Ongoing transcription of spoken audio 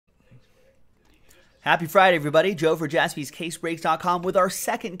Happy Friday, everybody. Joe for JaspysCaseBreaks.com with our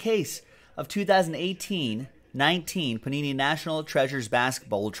second case of 2018-19 Panini National Treasures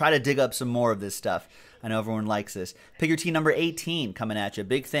Basketball. We'll try to dig up some more of this stuff. I know everyone likes this. Pick your team number 18 coming at you.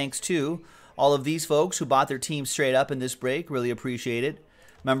 Big thanks to all of these folks who bought their team straight up in this break. Really appreciate it.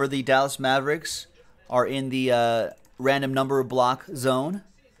 Remember, the Dallas Mavericks are in the random number block zone,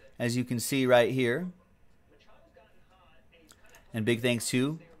 as you can see right here. And big thanks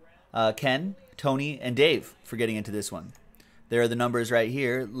to Ken, Tony, and Dave for getting into this one. There are the numbers right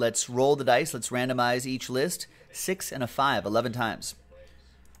here. Let's roll the dice. Let's randomize each list. 6 and a 5, 11 times.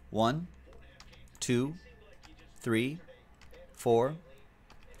 1, 2, 3, 4,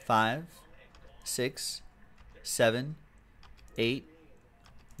 5, 6, 7, 8,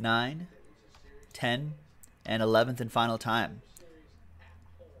 9, 10, and 11th and final time.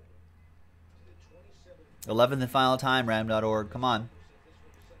 11th and final time, ram.org. Come on.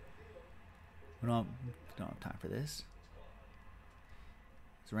 We don't have time for this.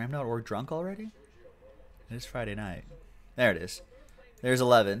 Is ram.org drunk already? It is Friday night. There it is. There's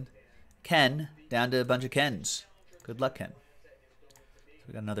 11. Ken, down to a bunch of Kens. Good luck, Ken. So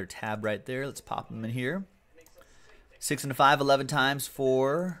we got another tab right there. Let's pop them in here. 6 and a 5, 11 times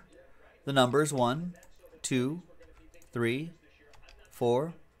for the numbers. 1, 2, 3,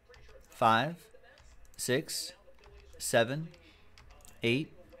 4, 5, 6, 7,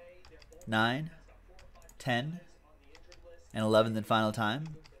 8, 9, 10, and 11th and final time.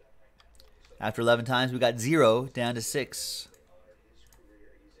 After 11 times, we got 0 down to 6.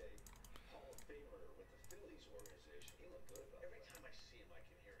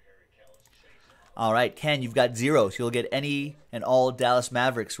 All right, Ken, you've got 0, so you'll get any and all Dallas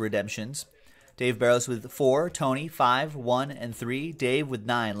Mavericks redemptions. Dave Barrows with 4, Tony 5, 1, and 3. Dave with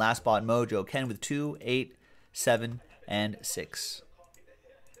 9, Last Spot Mojo. Ken with 2, 8, 7, and 6.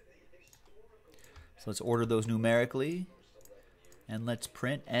 So let's order those numerically. And let's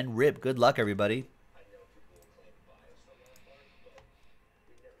print and rip. Good luck, everybody.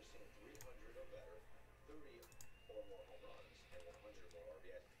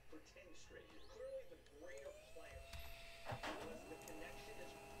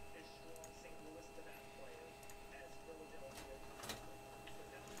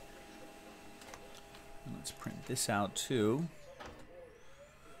 Let's print this out too.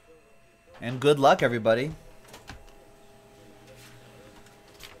 And good luck, everybody.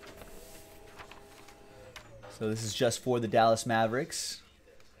 So this is just for the Dallas Mavericks.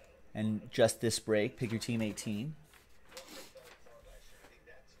 And just this break. Pick your team 18.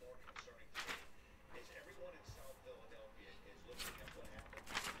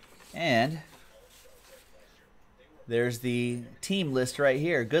 And there's the team list right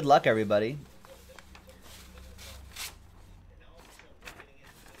here. Good luck, everybody.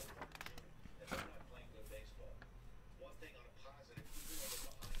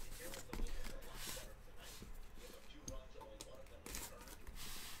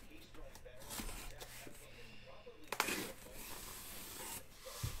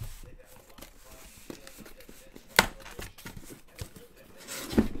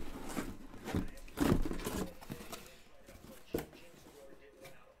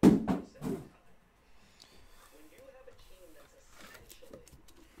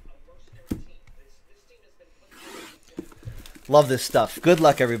 Love this stuff. Good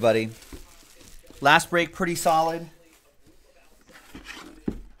luck, everybody. Last break, pretty solid.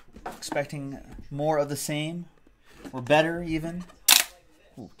 Expecting more of the same, or better even.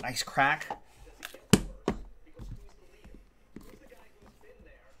 Ooh, nice crack.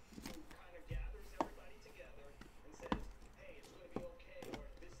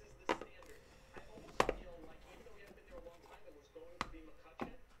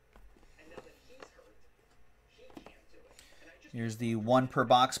 Here's the 1 per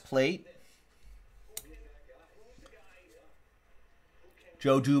box plate.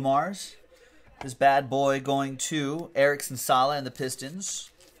 Joe Dumars. This bad boy going to Erickson Sala and the Pistons.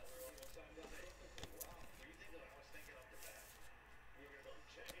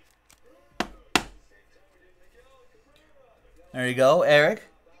 There you go, Eric.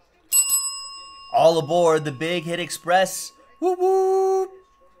 All aboard the Big Hit Express. Woo woo!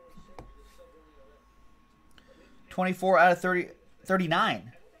 24 out of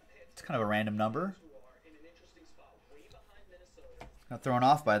 39. It's kind of a random number. Got thrown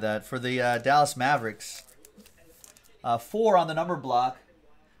off by that. For the Dallas Mavericks, 4 on the number block,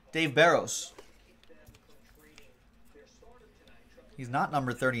 Dave Barrows. He's not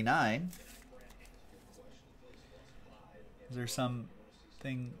number 39. Is there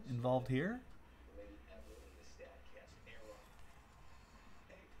something involved here?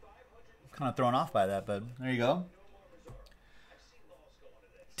 Kind of thrown off by that, but there you go.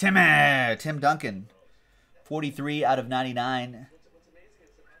 Tim Duncan. 43 out of 99.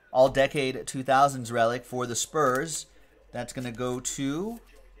 All-decade 2000s relic for the Spurs. That's going to go to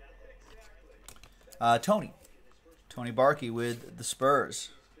Tony. Tony Barkey with the Spurs.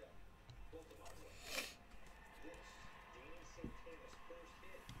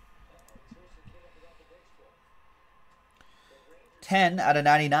 $10 out of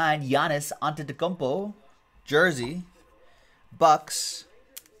 99. Giannis Antetokounmpo. Jersey. Bucks.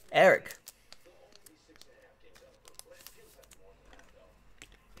 Eric.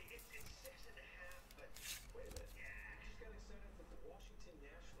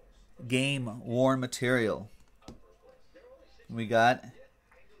 Game worn material. We got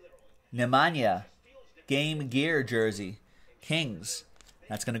Nemanja. Game gear jersey. Kings.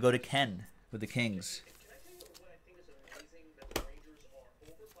 That's going to go to Ken with the Kings.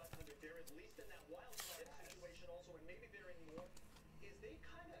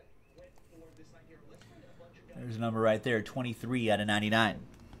 There's a number right there, 23 out of 99.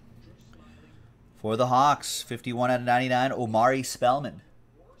 For the Hawks, 51 out of 99, Omari Spellman.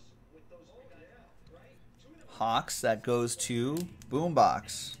 Hawks, that goes to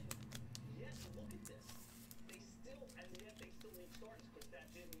Boombox.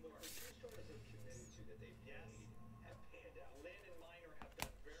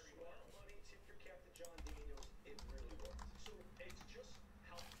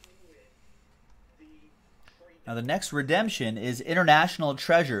 Now the next redemption is International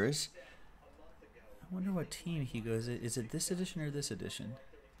Treasures. I wonder what team he goes. Is it this edition or this edition?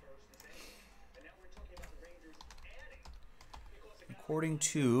 According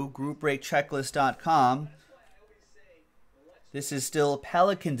to GroupBreakChecklist.com, this is still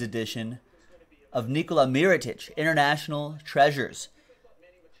Pelicans edition of Nikola Mirotic, International Treasures.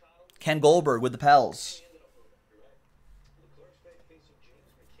 Ken Goldberg with the Pels.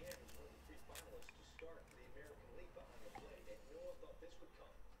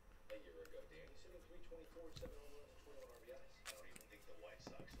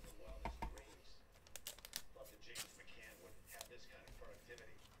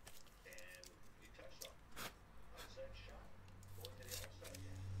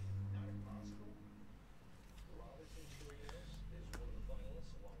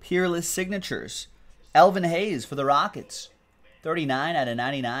 Peerless Signatures. Elvin Hayes for the Rockets. 39 out of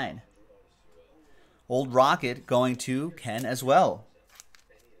 99. Old Rocket going to Ken as well.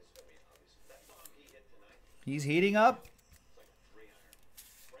 He's heating up.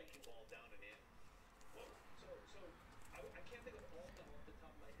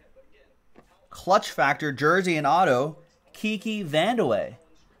 Clutch Factor jersey and auto. Kiki Vandeweghe.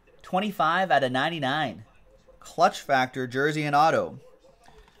 25 out of 99. Clutch Factor jersey and auto.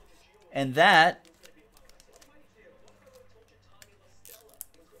 And that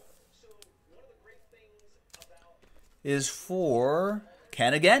is for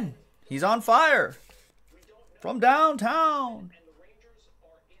Ken again. He's on fire. From downtown.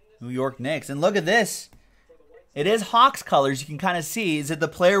 New York Knicks. And look at this. It is Hawks colors. You can kind of see. Is it the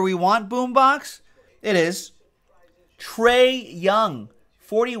player we want, Boombox? It is. Trae Young.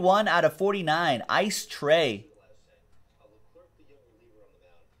 41 out of 49. Ice Trae.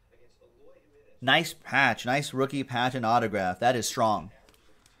 Nice patch. Nice rookie patch and autograph. That is strong.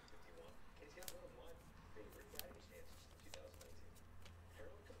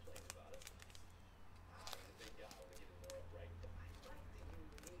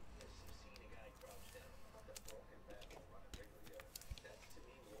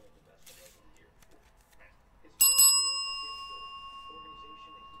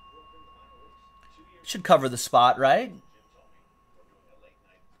 Should cover the spot, right?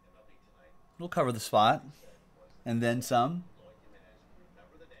 We'll cover the spot. And then some.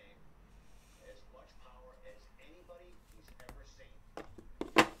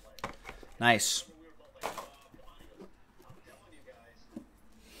 Nice.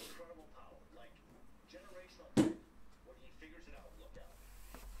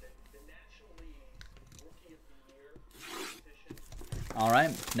 All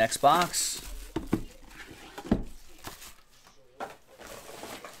right, next box.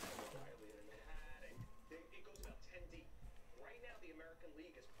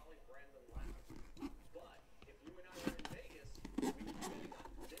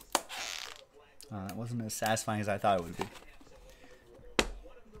 That wasn't as satisfying as I thought it would be.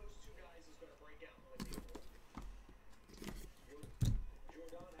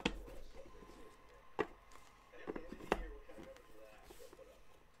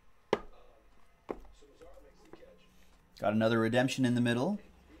 Got another redemption in the middle.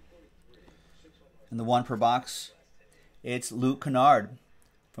 And the 1 per box, it's Luke Kennard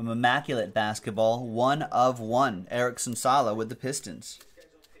from Immaculate Basketball. 1 of 1. Eric Sonsala with the Pistons.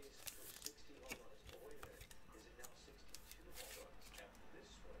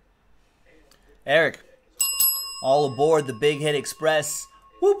 Eric, all aboard the Big Hit Express.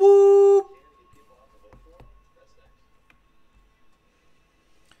 Whoop whoop.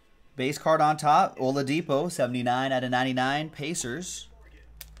 Base card on top, Oladipo, 79 out of 99, Pacers.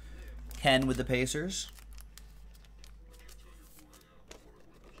 Ken with the Pacers.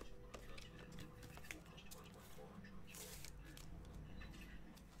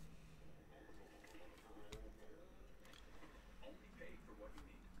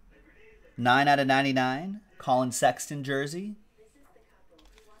 Nine out of 99, Colin Sexton jersey.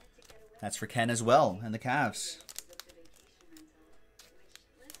 That's for Ken as well, and the Cavs.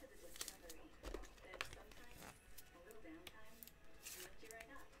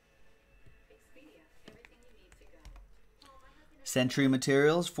 Century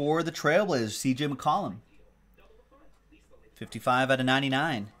Materials for the Trailblazers, C.J. McCollum. 55 out of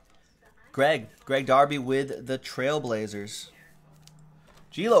 99. Greg Darby with the Trailblazers.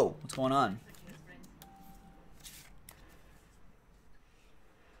 Gilo, what's going on?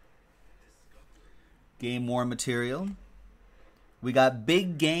 Game Worn Material. We got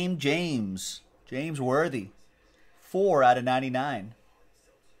Big Game James Worthy. 4 out of 99.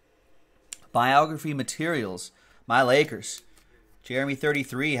 Biography Materials. My Lakers. Jeremy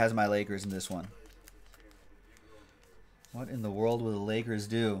 33 has my Lakers in this one. What in the world will the Lakers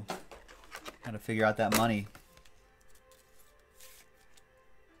do? Got to figure out that money.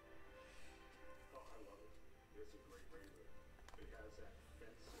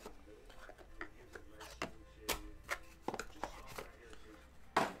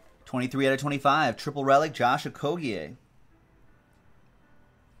 $23 out of 25. Triple Relic, Josh Okogie.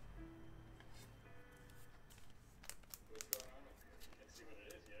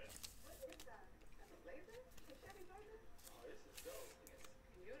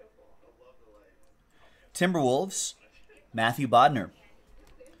 Timberwolves, Matthew Bodner.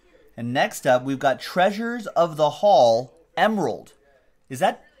 And next up, we've got Treasures of the Hall, Emerald. Is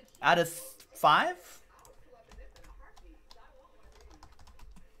that out of 5?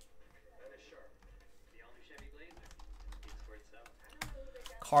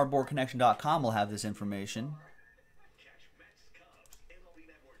 CardboardConnection.com will have this information.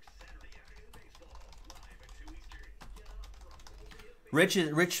 Rich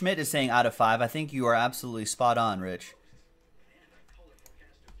Schmidt is saying out of 5. I think you are absolutely spot on, Rich.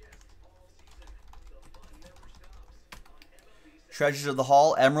 Treasures of the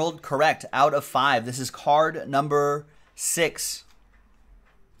Hall, Emerald, correct. Out of 5. This is card number 6.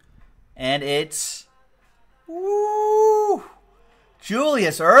 And it's... Woo!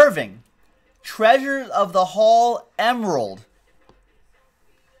 Julius Erving. Treasures of the Hall, Emerald.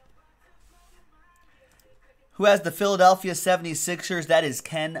 Who has the Philadelphia 76ers? That is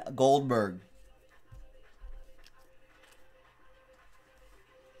Ken Goldberg.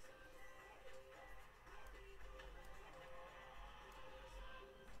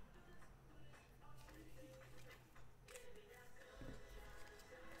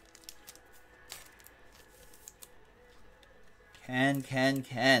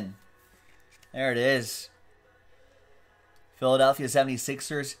 Ken. There it is. Philadelphia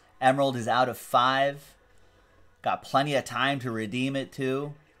 76ers. Emerald is out of 5. Got plenty of time to redeem it,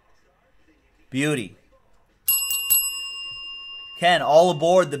 too. Beauty. Ken, all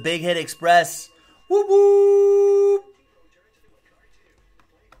aboard the Big Hit Express. Whoop, whoop.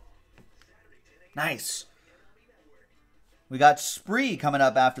 Nice. We got Spree coming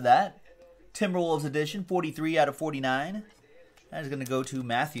up after that. Timberwolves edition, 43 out of 49. That is going to go to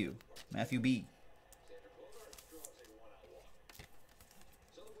Matthew B.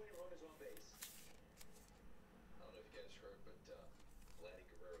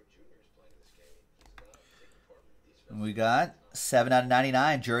 And we got 7 out of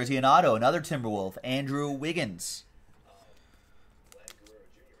 99, jersey and auto, another Timberwolf, Andrew Wiggins.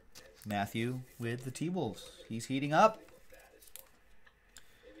 Matthew with the T-Wolves. He's heating up.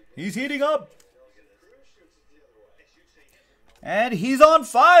 And he's on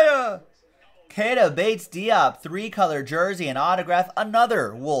fire. Keita Bates-Diop, 3-color jersey and autograph,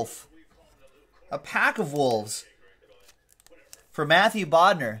 another Wolf. A pack of Wolves for Matthew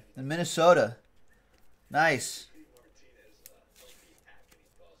Bodner in Minnesota. Nice.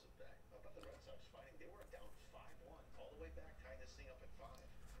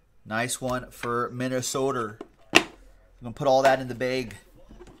 Nice one for Minnesota. I'm going to put all that in the bag.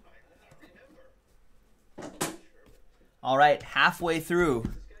 All right, halfway through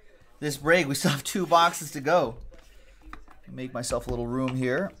this break. We still have 2 boxes to go. Make myself a little room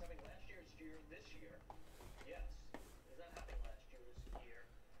here.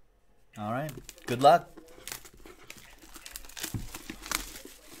 All right. Good luck.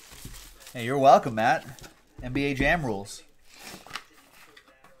 Hey, you're welcome, Matt. NBA Jam rules.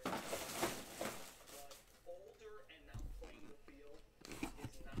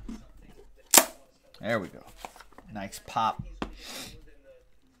 There we go. Nice pop.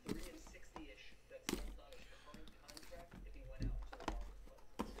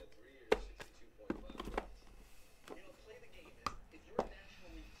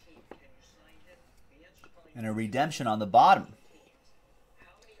 And a redemption on the bottom.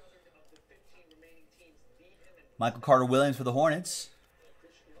 Michael Carter-Williams for the Hornets.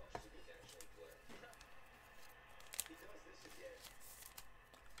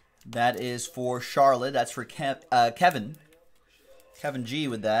 That is for Charlotte. That's for Kevin. Kevin G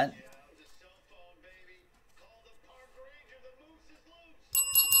with that.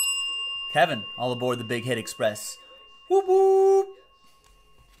 Kevin, all aboard the Big Hit Express. Whoop whoop.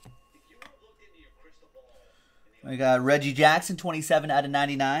 We got Reggie Jackson, 27 out of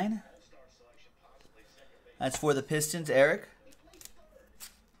 99. That's for the Pistons, Eric.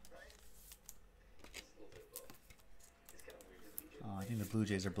 Oh, I think the Blue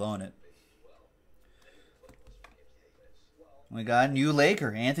Jays are blowing it. We got a new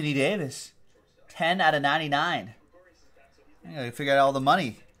Laker, Anthony Davis. 10 out of 99. I gotta figure out all the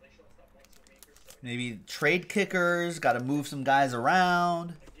money. Maybe trade kickers, gotta move some guys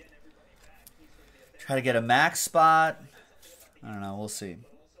around. Try to get a max spot. I don't know, we'll see.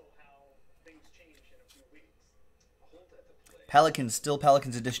 Pelicans, still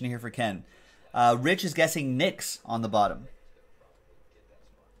Pelicans edition here for Ken. Rich is guessing Knicks on the bottom.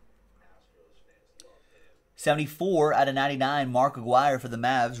 74 out of 99, Mark Aguirre for the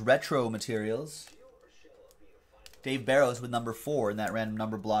Mavs. Retro materials. Dave Barrows with number 4 in that random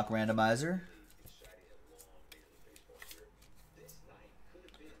number block randomizer.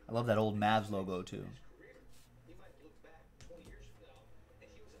 I love that old Mavs logo too.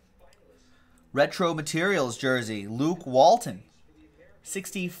 Retro materials jersey, Luke Walton.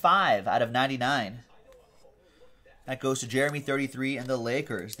 65 out of 99. That goes to Jeremy 33 and the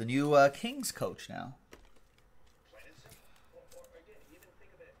Lakers. The new Kings coach now.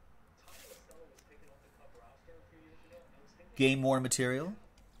 Game worn material.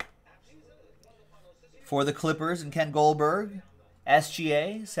 For the Clippers and Ken Goldberg.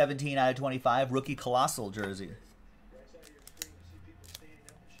 SGA, 17 out of 25. Rookie Colossal jersey.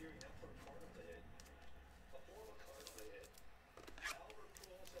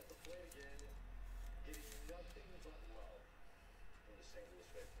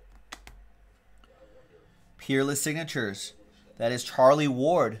 Peerless signatures. That is Charlie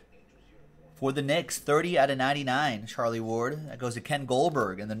Ward for the Knicks. 30 out of 99. Charlie Ward. That goes to Ken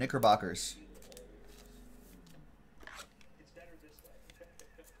Goldberg and the Knickerbockers.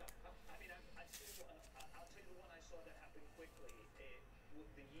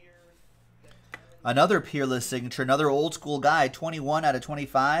 Another Peerless signature. Another old school guy. 21 out of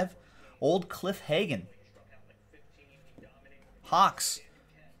 25. Old Cliff Hagan. Hawks.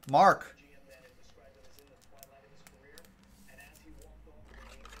 Mark.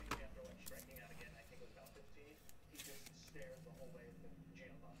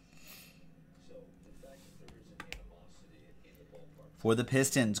 For the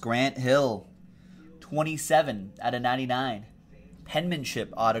Pistons, Grant Hill, 27 out of 99.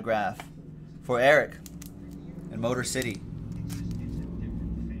 Penmanship autograph for Eric in Motor City.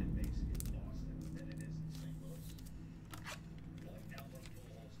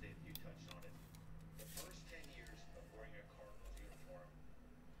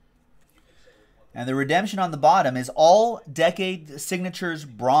 And the redemption on the bottom is all decade signatures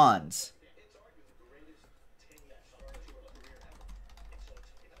bronze.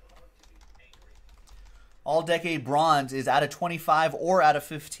 All decade bronze is out of 25 or out of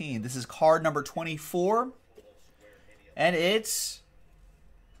 15. This is card number 24. And it's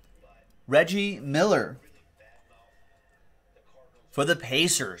Reggie Miller for the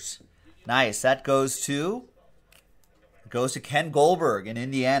Pacers. Nice. That goes to Ken Goldberg in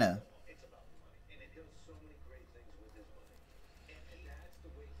Indiana.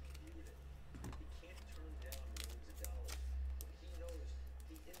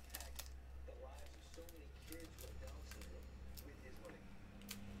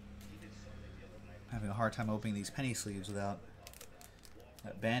 Having a hard time opening these penny sleeves without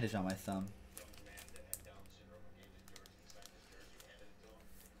that bandage on my thumb.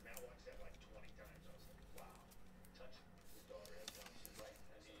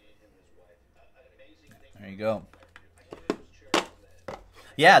 There you go.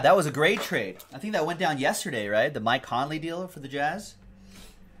 Yeah, that was a great trade. I think that went down yesterday, right? The Mike Conley deal for the Jazz.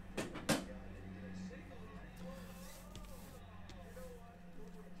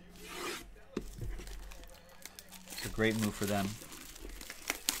 It's a great move for them.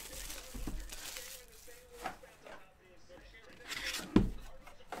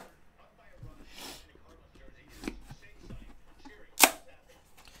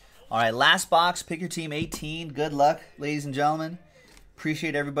 All right, last box. Pick your team 18. Good luck, ladies and gentlemen.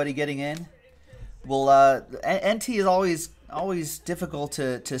 Appreciate everybody getting in. Well, NT is always difficult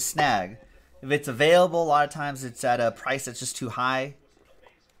to snag. If it's available, a lot of times it's at a price that's just too high.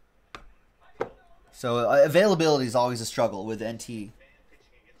 So availability is always a struggle with NT. You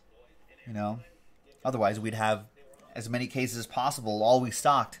know, otherwise we'd have as many cases as possible always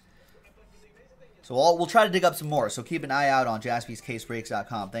stocked. So we'll try to dig up some more. So keep an eye out on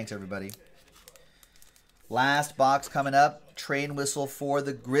jaspyscasebreaks.com. Thanks, everybody. Last box coming up. Train whistle for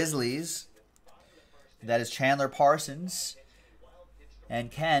the Grizzlies. That is Chandler Parsons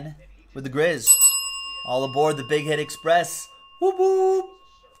and Ken with the Grizz. All aboard the Big Hit Express. Whoop whoop.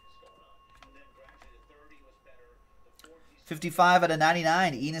 55 out of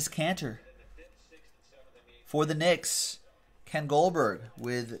 99. Enes Kanter. For the Knicks, Ken Goldberg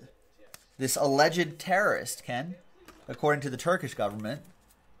with this alleged terrorist, Ken, according to the Turkish government.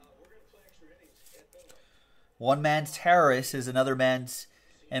 One man's terrorist is another man's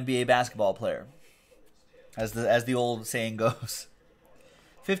NBA basketball player, as the old saying goes.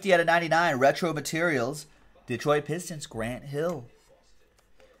 50 out of 99, retro materials, Detroit Pistons, Grant Hill.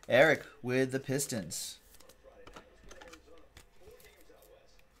 Eric with the Pistons.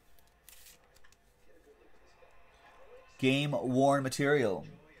 Game-worn material.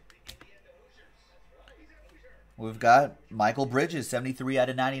 We've got Michael Bridges, 73 out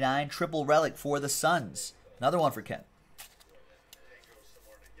of 99, triple relic for the Suns. Another one for Ken.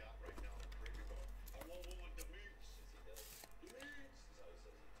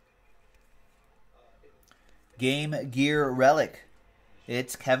 Game Gear relic.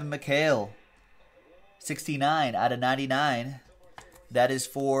 It's Kevin McHale, 69 out of 99. That is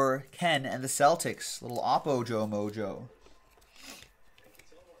for Ken and the Celtics. Little Oppo Joe Mojo.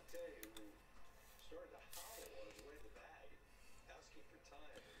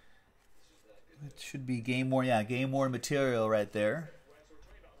 It should be game-worn, yeah, game-worn material right there.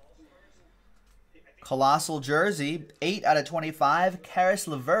 Colossal jersey, 8 out of 25, Karis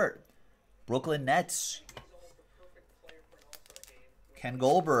LeVert, Brooklyn Nets. Ken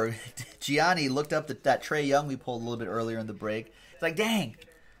Goldberg, Gianni looked up that Trae Young we pulled a little bit earlier in the break. It's like, dang,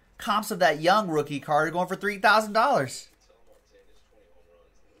 comps of that Young rookie card are going for $3,000.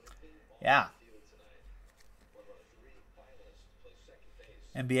 Yeah.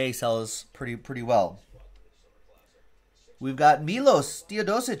 NBA sells pretty well. We've got Milos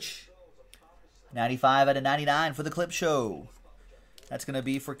Teodosic, 95 out of 99 for the Clip Show. That's going to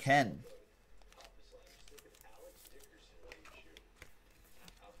be for Ken.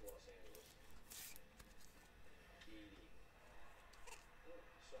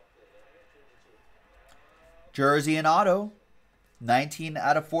 Jersey and auto, 19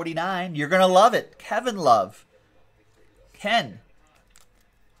 out of 49. You're going to love it. Kevin Love. Ken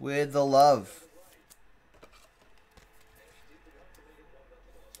with the love.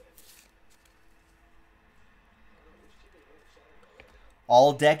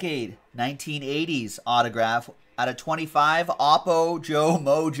 All decade 1980s autograph out of 25. Oppo Joe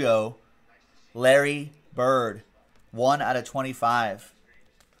Mojo. Larry Bird. 1 out of 25.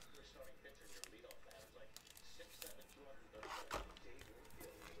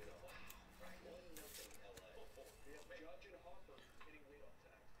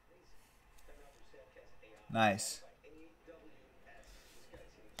 Nice.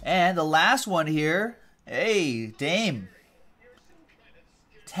 And the last one here. Hey, Dame.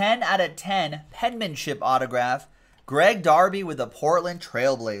 10 out of 10 penmanship autograph. Greg Darby with the Portland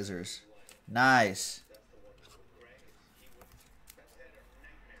Trailblazers. Nice.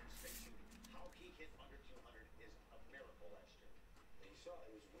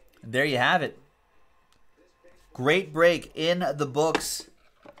 And there you have it. Great break in the books.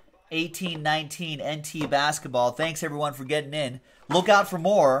 18-19 NT basketball. Thanks everyone for getting in. Look out for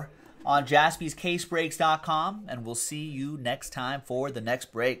more on jaspyscasebreaks.com, and we'll see you next time for the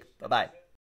next break. Bye-bye.